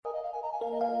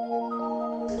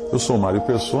Eu sou Mário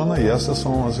Persona e essas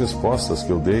são as respostas que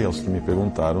eu dei aos que me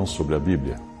perguntaram sobre a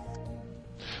Bíblia.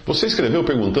 Você escreveu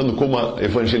perguntando como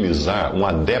evangelizar um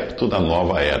adepto da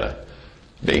nova era.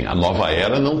 Bem, a nova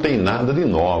era não tem nada de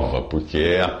nova, porque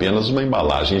é apenas uma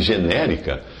embalagem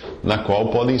genérica na qual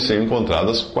podem ser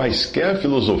encontradas quaisquer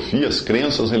filosofias,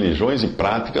 crenças, religiões e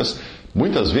práticas,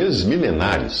 muitas vezes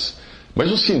milenares.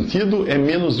 Mas o sentido é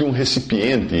menos de um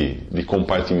recipiente de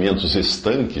compartimentos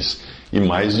estanques e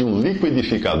mais de um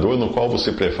liquidificador no qual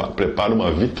você prepara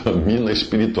uma vitamina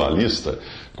espiritualista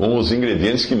com os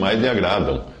ingredientes que mais lhe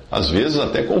agradam, às vezes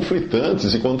até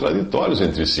conflitantes e contraditórios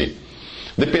entre si.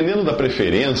 Dependendo da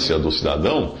preferência do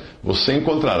cidadão, você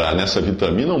encontrará nessa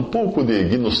vitamina um pouco de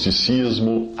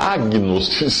gnosticismo,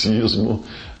 agnosticismo,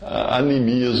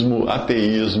 animismo,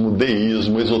 ateísmo,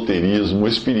 deísmo, esoterismo,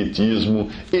 espiritismo,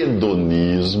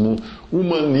 hedonismo,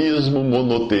 humanismo,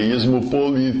 monoteísmo,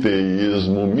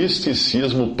 politeísmo,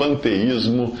 misticismo,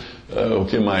 panteísmo, o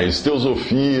que mais?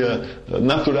 Teosofia,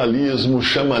 naturalismo,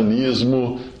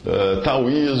 xamanismo,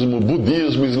 taoísmo,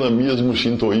 budismo, islamismo,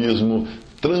 shintoísmo,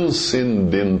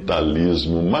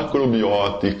 transcendentalismo,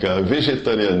 macrobiótica,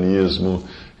 vegetarianismo,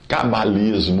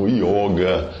 cabalismo,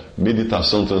 yoga,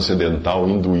 meditação transcendental,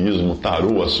 hinduísmo,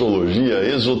 tarô, astrologia,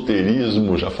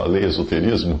 esoterismo, já falei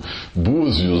esoterismo,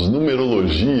 búzios,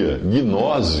 numerologia,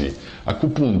 gnose,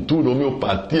 acupuntura,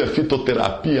 homeopatia,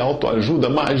 fitoterapia, autoajuda,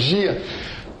 magia,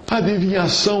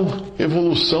 adivinhação,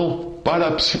 evolução,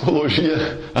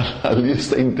 parapsicologia, a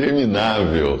lista é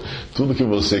interminável. Tudo que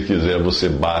você quiser, você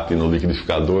bate no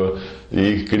liquidificador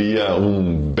e cria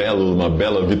uma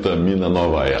bela vitamina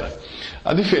nova era.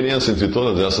 A diferença entre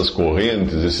todas essas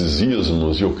correntes, esses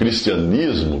ismos e o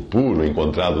cristianismo puro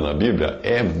encontrado na Bíblia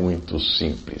é muito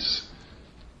simples.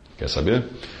 Quer saber?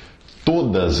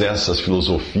 Todas essas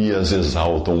filosofias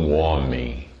exaltam o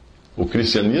homem. O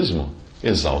cristianismo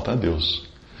exalta a Deus.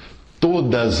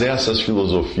 Todas essas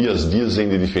filosofias dizem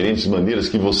de diferentes maneiras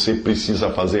que você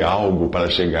precisa fazer algo para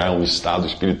chegar a um estado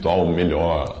espiritual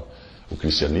melhor. O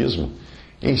cristianismo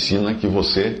ensina que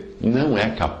você não é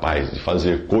capaz de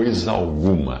fazer coisa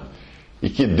alguma e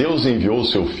que Deus enviou o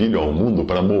seu Filho ao mundo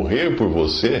para morrer por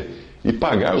você e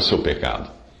pagar o seu pecado.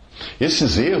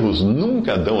 Esses erros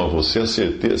nunca dão a você a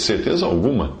certeza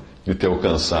alguma de ter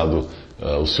alcançado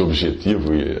o seu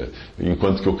objetivo,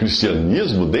 enquanto que o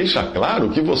cristianismo deixa claro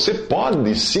que você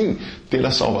pode sim ter a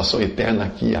salvação eterna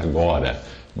aqui e agora,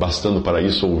 bastando para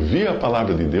isso ouvir a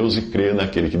palavra de Deus e crer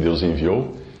naquele que Deus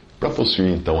enviou, para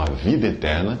possuir então a vida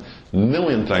eterna,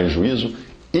 não entrar em juízo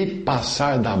e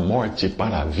passar da morte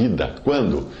para a vida.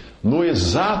 Quando? No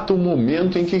exato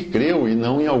momento em que creu e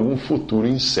não em algum futuro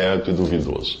incerto e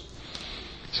duvidoso.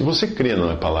 Se você crê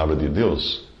na palavra de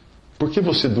Deus, por que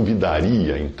você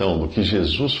duvidaria, então, do que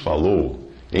Jesus falou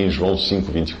em João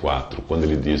 5,24, quando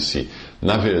ele disse,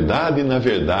 na verdade,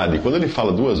 quando ele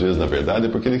fala duas vezes na verdade, é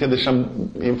porque ele quer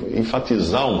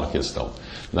enfatizar uma questão.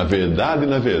 Na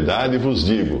verdade vos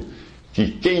digo, que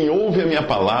quem ouve a minha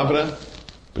palavra,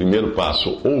 primeiro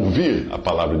passo, ouvir a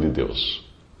palavra de Deus.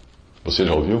 Você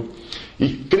já ouviu? E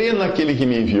crê naquele que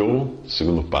me enviou,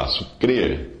 segundo passo,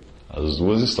 crer. As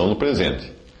duas estão no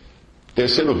presente.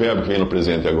 Terceiro verbo que vem no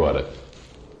presente agora.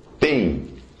 Tem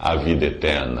a vida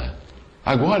eterna.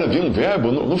 Agora vem um verbo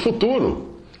no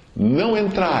futuro. Não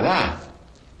entrará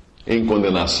em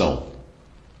condenação.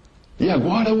 E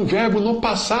agora um verbo no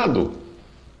passado.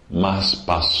 Mas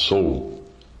passou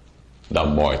da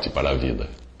morte para a vida.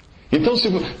 Então,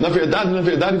 na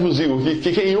verdade vos digo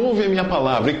que quem ouve a minha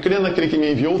palavra e crê naquele que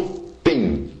me enviou,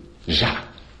 tem já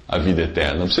a vida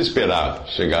eterna. Não precisa esperar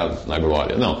chegar na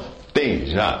glória. Não. Tem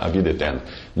já a vida eterna.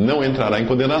 Não entrará em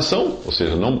condenação, ou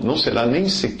seja, não será nem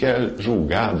sequer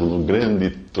julgado no grande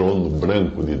trono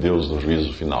branco de Deus no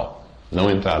juízo final. Não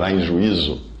entrará em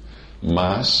juízo,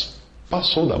 mas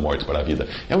passou da morte para a vida.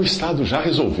 É um estado já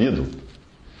resolvido.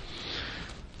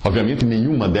 Obviamente,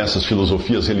 nenhuma dessas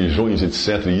filosofias, religiões,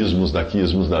 etc., ismos daqui,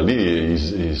 ismos dali,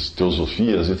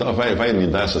 teosofias e tal, vai me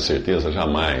dar essa certeza,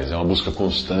 jamais. É uma busca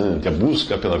constante, a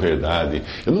busca pela verdade.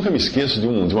 Eu nunca me esqueço de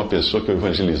uma pessoa que eu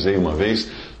evangelizei uma vez,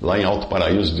 lá em Alto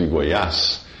Paraíso de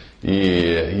Goiás,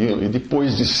 e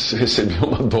depois de receber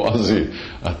uma dose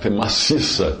até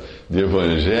maciça de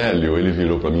evangelho, ele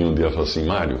virou para mim um dia e falou assim,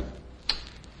 Mário,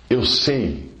 eu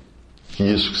sei que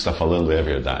isso que você está falando é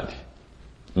verdade.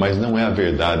 Mas não é a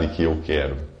verdade que eu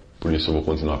quero. Por isso eu vou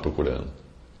continuar procurando.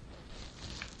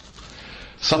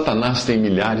 Satanás tem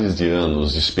milhares de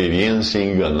anos de experiência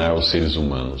em enganar os seres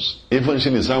humanos.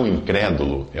 Evangelizar um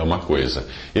incrédulo é uma coisa.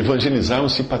 Evangelizar um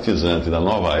simpatizante da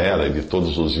nova era e de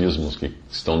todos os ismos que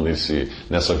estão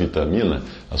nessa vitamina,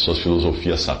 as suas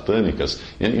filosofias satânicas,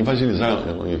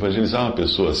 evangelizar uma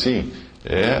pessoa assim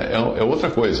é outra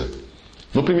coisa.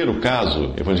 No primeiro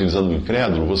caso, evangelizando um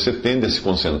incrédulo, você tende a se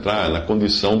concentrar na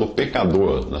condição do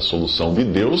pecador, na solução de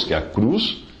Deus, que é a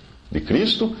cruz de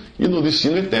Cristo, e no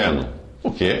destino eterno,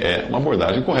 o que é uma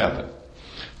abordagem correta.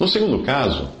 No segundo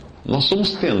caso, nós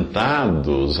somos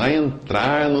tentados a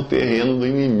entrar no terreno do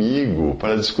inimigo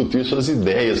para discutir suas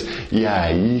ideias, e é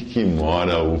aí que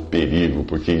mora o perigo,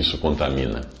 porque isso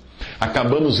contamina.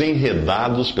 Acabamos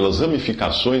enredados pelas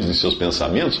ramificações de seus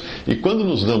pensamentos e, quando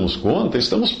nos damos conta,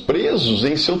 estamos presos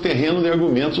em seu terreno de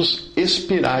argumentos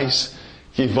espirais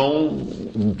que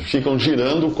ficam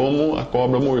girando como a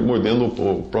cobra mordendo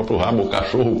o próprio rabo, o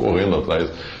cachorro correndo atrás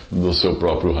do seu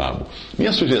próprio rabo.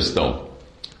 Minha sugestão: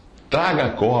 traga a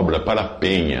cobra para a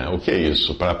penha. O que é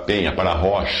isso? Para a penha, para a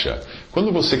rocha.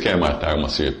 Quando você quer matar uma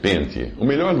serpente, o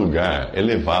melhor lugar é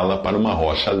levá-la para uma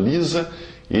rocha lisa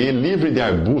e livre de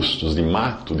arbustos, de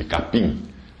mato, de capim.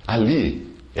 Ali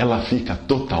ela fica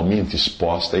totalmente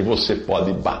exposta e você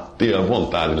pode bater à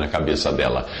vontade na cabeça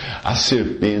dela. A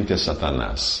serpente é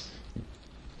Satanás.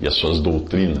 E as suas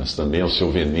doutrinas também é o seu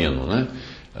veneno, né?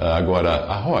 Agora,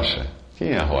 a rocha, quem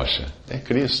é a rocha? É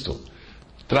Cristo.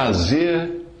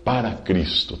 Trazer para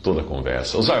Cristo toda a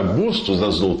conversa. Os arbustos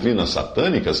das doutrinas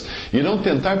satânicas irão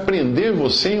tentar prender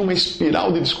você em uma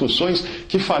espiral de discussões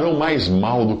que farão mais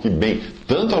mal do que bem,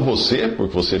 tanto a você, por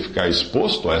você ficar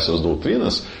exposto a essas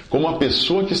doutrinas, como a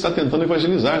pessoa que está tentando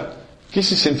evangelizar, que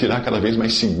se sentirá cada vez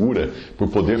mais segura por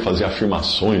poder fazer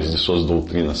afirmações de suas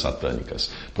doutrinas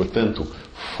satânicas. Portanto,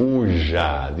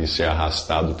 fuja de ser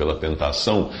arrastado pela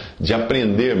tentação de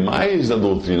aprender mais da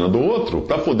doutrina do outro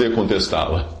para poder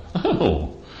contestá-la.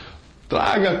 Não.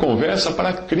 Traga a conversa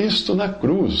para Cristo na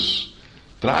cruz.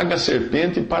 Traga a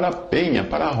serpente para a penha,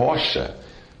 para a rocha,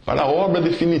 para a obra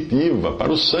definitiva, para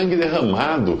o sangue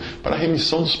derramado, para a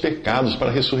remissão dos pecados, para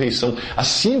a ressurreição. A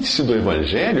síntese do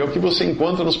Evangelho é o que você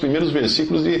encontra nos primeiros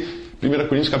versículos de 1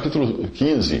 Coríntios capítulo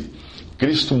 15.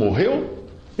 Cristo morreu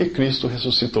e Cristo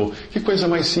ressuscitou. Que coisa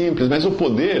mais simples, mas o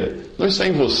poder não está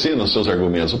em você, nos seus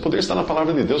argumentos. O poder está na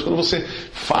palavra de Deus. Quando você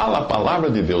fala a palavra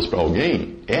de Deus para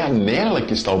alguém, é nela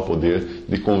que está o poder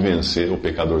de convencer o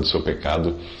pecador do seu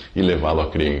pecado e levá-lo a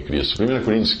crer em Cristo. 1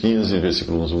 Coríntios 15,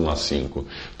 versículos 1 a 5.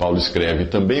 Paulo escreve: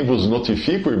 também vos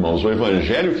notifico, irmãos, o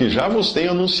evangelho que já vos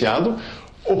tenho anunciado,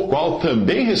 o qual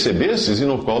também recebestes e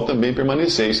no qual também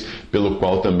permaneceis, pelo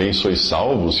qual também sois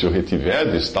salvos, se o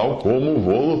retiverdes, tal como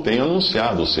vô-lo tenho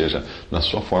anunciado, ou seja, na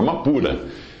sua forma pura,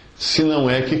 se não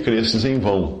é que cresces em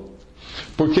vão.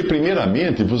 Porque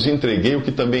primeiramente vos entreguei o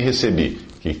que também recebi,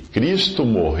 que Cristo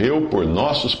morreu por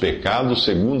nossos pecados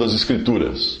segundo as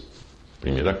Escrituras.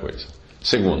 Primeira coisa.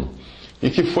 Segundo, e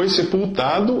que foi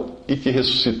sepultado e que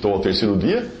ressuscitou ao terceiro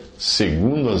dia,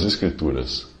 segundo as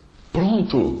Escrituras.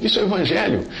 Pronto, isso é o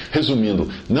Evangelho. Resumindo,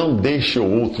 não deixe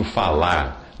o outro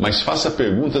falar, mas faça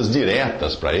perguntas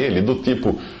diretas para ele, do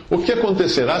tipo: o que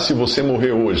acontecerá se você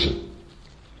morrer hoje?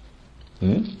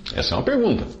 Essa é uma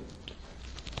pergunta.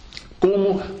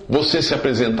 Como você se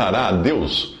apresentará a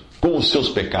Deus com os seus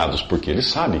pecados? Porque ele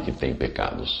sabe que tem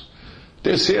pecados.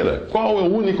 Terceira, qual é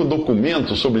o único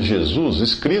documento sobre Jesus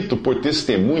escrito por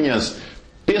testemunhas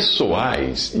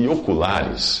pessoais e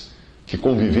oculares que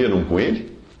conviveram com ele?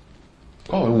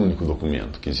 Qual é o único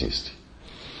documento que existe?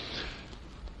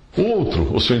 O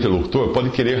outro, o seu interlocutor,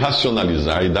 pode querer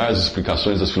racionalizar e dar as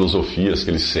explicações das filosofias que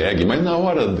ele segue, mas na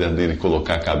hora dele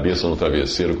colocar a cabeça no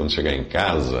travesseiro quando chegar em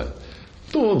casa,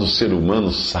 todo ser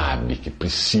humano sabe que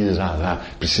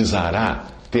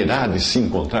terá de se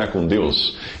encontrar com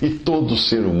Deus. E todo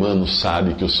ser humano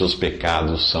sabe que os seus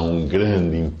pecados são um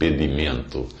grande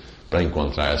impedimento para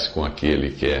encontrar-se com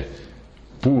aquele que é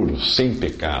puro, sem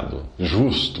pecado,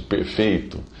 justo,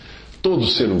 perfeito. Todo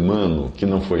ser humano que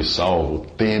não foi salvo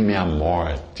teme a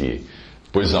morte,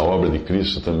 pois a obra de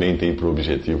Cristo também tem por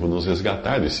objetivo nos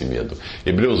resgatar desse medo.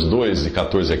 Hebreus 2, de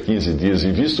 14 a 15 diz: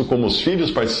 e visto como os filhos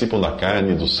participam da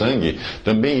carne e do sangue,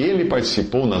 também ele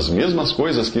participou nas mesmas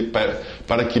coisas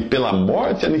para que pela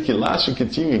morte aniquilasse o que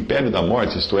tinha o império da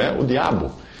morte, isto é, o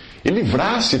diabo, e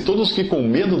livrasse todos que com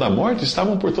medo da morte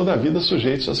estavam por toda a vida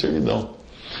sujeitos à servidão.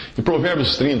 E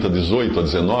Provérbios 30, 18 a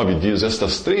 19 diz: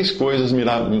 estas três coisas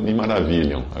me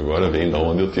maravilham. Agora vem da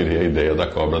onde eu tirei a ideia da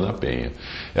cobra na penha.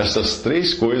 Estas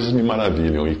três coisas me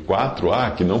maravilham, e quatro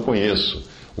há que não conheço: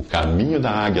 o caminho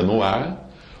da águia no ar,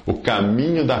 o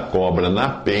caminho da cobra na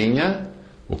penha,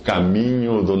 o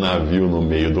caminho do navio no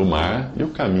meio do mar e o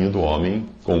caminho do homem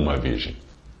com uma virgem.